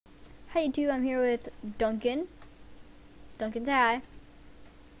Hi YouTube, I'm here with Duncan. Duncan, say hi.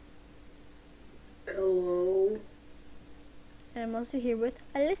 Hello. And I'm also here with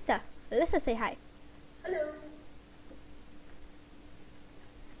Alyssa. Alyssa, say hi. Hello.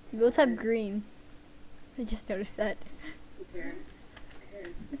 You both have green. I just noticed that. Who cares?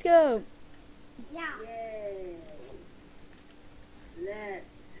 Let's go. Yeah. Yay.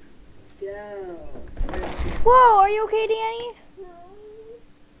 Let's go. Whoa, are you okay, Danny? No.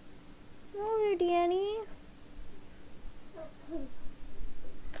 No, Danny.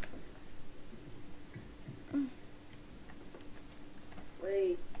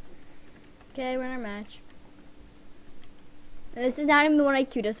 Wait. Okay, we're in our match. And this is not even the one I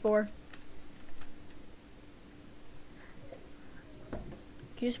queued us for.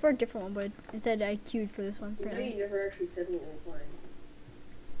 Queued us for a different one, but instead I queued for this one. You know you never actually said what we're playing.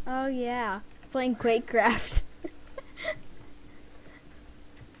 Oh yeah, playing Quakecraft.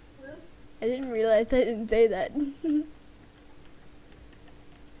 Whoops. I didn't realize I didn't say that.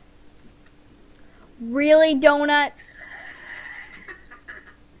 Really, Donut?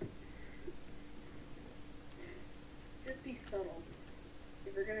 Just be subtle.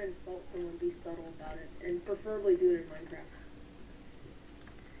 If you're gonna insult someone, be subtle about it. And preferably do it in Minecraft.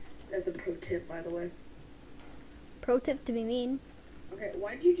 That's a pro tip, by the way. Pro tip to be mean. Okay,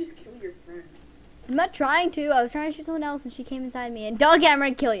 why did you just kill your friend? I'm not trying to. I was trying to shoot someone else and she came inside me. And Duncan, I'm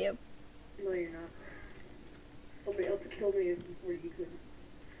gonna kill you. No, you're not. Somebody else killed me before you could.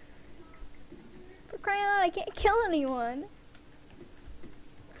 For crying out loud, I can't kill anyone.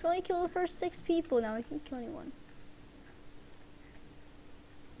 I can only kill the first 6 people. Now I can't kill anyone.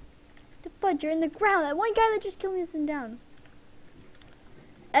 The fudge, you're in the ground. That one guy that just killed me isn't down.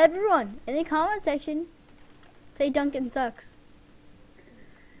 Everyone in the comment section say Duncan sucks.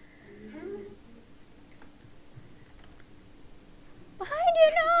 Behind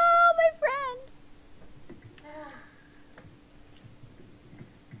you, no, my friend.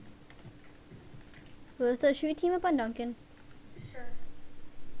 So should we team up on Duncan? Sure.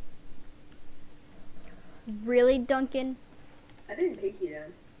 Really, Duncan? I didn't take you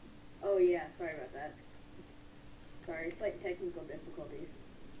down. Oh yeah, sorry about that. Sorry, slight technical difficulties.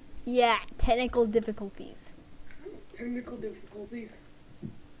 Yeah, technical difficulties. Technical difficulties.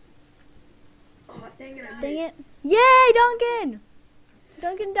 Oh, dang it, I Dang missed. it. Yay, Duncan!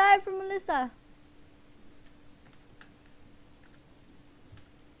 Duncan died from Alyssa.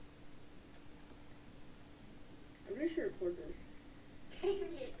 I'm gonna should record this. Dang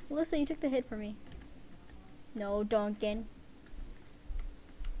it. Alyssa, you took the hit for me. No, Duncan.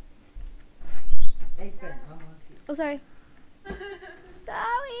 Oh, sorry.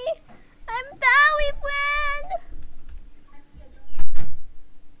 Sorry. I'm sorry, friend.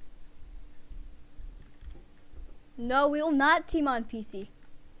 No, we will not team on PC.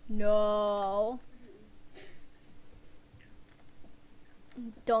 No.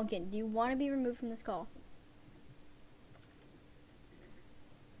 Duncan, do you want to be removed from this call?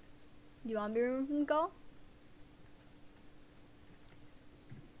 Do you want to be removed from the call?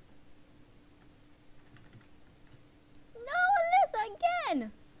 No, Alyssa,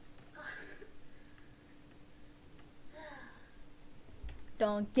 again!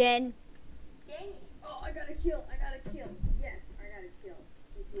 Duncan. Dang it. Oh, I got a kill. I got a kill. Yes, I got a kill.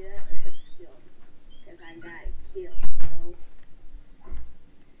 You see that? I put skill. Because I got a kill, bro.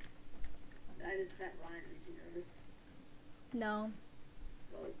 That is that line. Did you notice? No.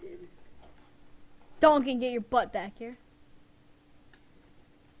 Oh, it did. Duncan, get your butt back here.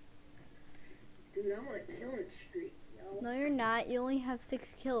 Dude, I'm on a killing streak, yo. No, you're not. You only have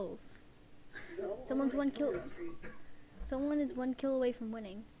 6 kills. So, Someone's I'm on a one kill. killing streak. Someone is 1 kill away from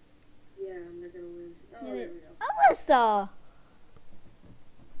winning. Yeah, I'm not gonna win. Oh, Yeah, there we go. Alyssa!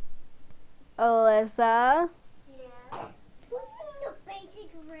 Alyssa? Yeah. The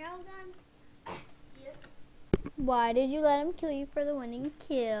basic railgun? Yes. Why did you let him kill you for the winning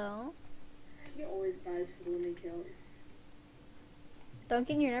kill? He always dies for the winning kill.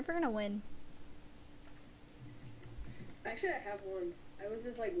 Duncan, you're never gonna win. Actually, I have one. I was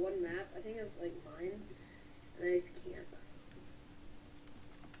just like one map. I think it's like mines. And I just camp.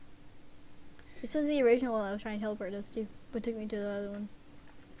 This was the original one I was trying to teleport us to, but took me to the other one.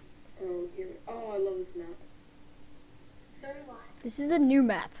 Oh, here. Oh, I love this map. So do I. This is a new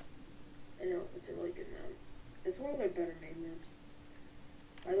map. I know, it's a really good map. It's one of their better made maps.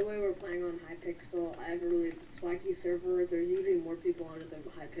 By the way, we're playing on Hypixel. I have a really swaggy server. There's usually more people on it than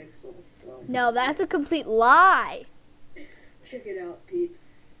Hypixel, so... No, that's a complete lie. Check it out,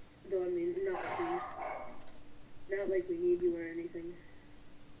 peeps. Though, I mean, not like we need you or anything.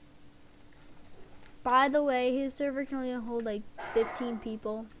 By the way, his server can only hold like 15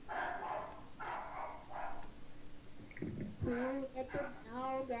 people. Let the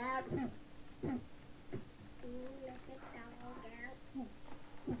dog out. Let the dog out.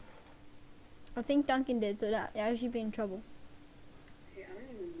 I think Duncan did, so that now she'd be in trouble. Hey, I don't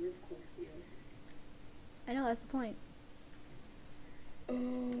even live close to you. I know, that's the point.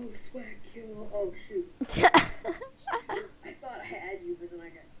 Oh, sweat kill. Oh, shoot. I thought I had you, but then I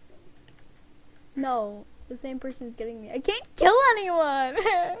got killed. No, the same person's getting me. I can't kill anyone!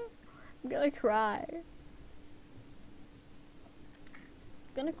 I'm gonna cry.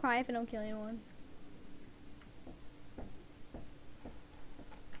 I'm gonna cry if I don't kill anyone.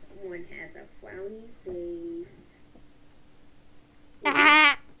 One has a frowny face.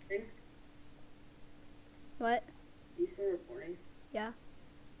 Ah! What? You still recording? Yeah.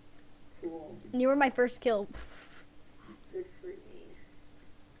 Cool. You were my first kill. Good for me.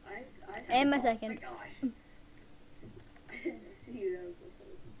 And my second. Oh my gosh. I didn't see you. That was so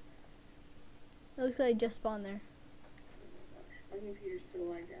funny. That was because I just spawned there. Oh my gosh. My computer's still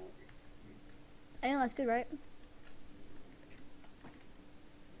lagged out. I know, that's good, right?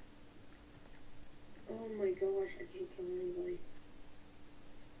 Oh my gosh, I can't kill anybody.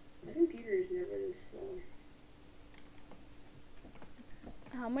 My computer is never this slow.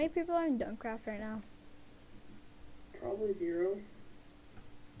 How many people are in Dunkcraft right now? Probably 0.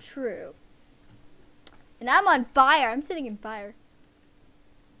 True. And I'm on fire. I'm sitting in fire.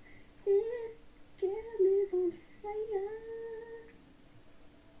 This girl is on fire.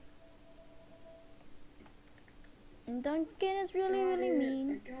 And Duncan is really, really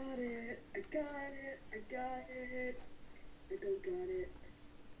mean. I got it. I got it. I got it. I got it.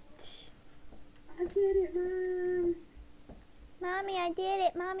 I get it, Mom. Mommy, I did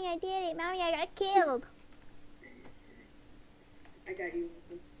it. Mommy, I did it. Mommy, I got killed. I got you,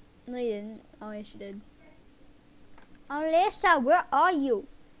 Alyssa. No, you didn't. Oh, yes, you did. Alyssa, where are you?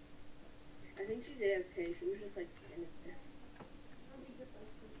 I think she's AFK. She was just like standing there.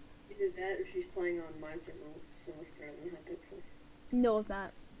 Either that or she's playing on my server, which is so much better than Hypixel. No, it's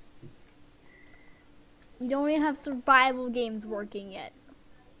not. You don't even have survival games working yet.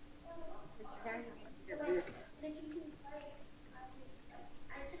 The survival games get better.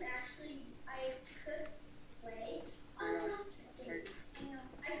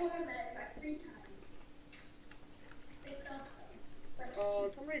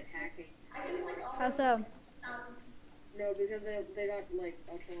 Oh, somebody's hacking. How so? No, because they got like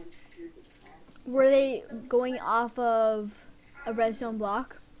up on Tuesday's call. Were they going off of a redstone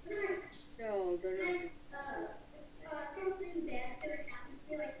block? No, they're not. Something bad happens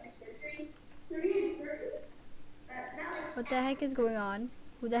to me, like my surgery. They're getting surgery. Not like What the heck is going on?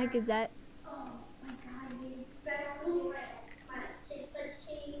 Who the heck is that? oh my god, dude. But also my tip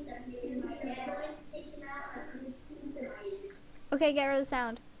chain that made my head like sticking out and the tubes in my ears. Okay, get rid of the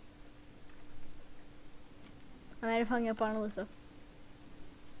sound. I might have hung up on Alyssa.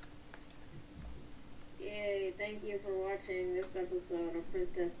 Yay, thank you for watching this episode of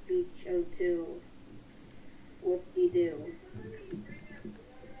Princess Beach 02. Whoop-de-doo.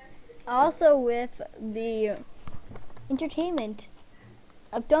 Also with the entertainment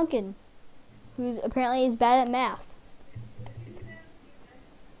of Duncan, who's apparently is bad at math.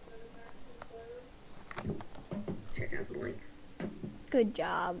 Check out the link. Good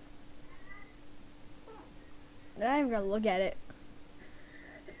job. I'm not even gonna look at it.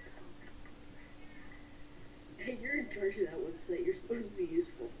 Hey, you're in charge of that website. You're supposed to be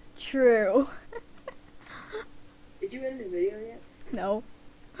useful. True. Did you end the video yet? No.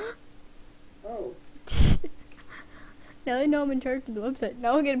 Oh. Now they know I'm in charge of the website.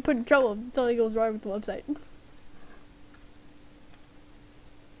 Now I'm getting put in trouble if something goes wrong with the website.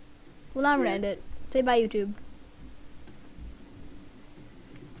 Well, now I'm gonna end it. Say bye, YouTube.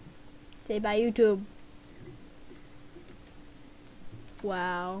 Say bye, YouTube.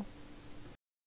 Wow.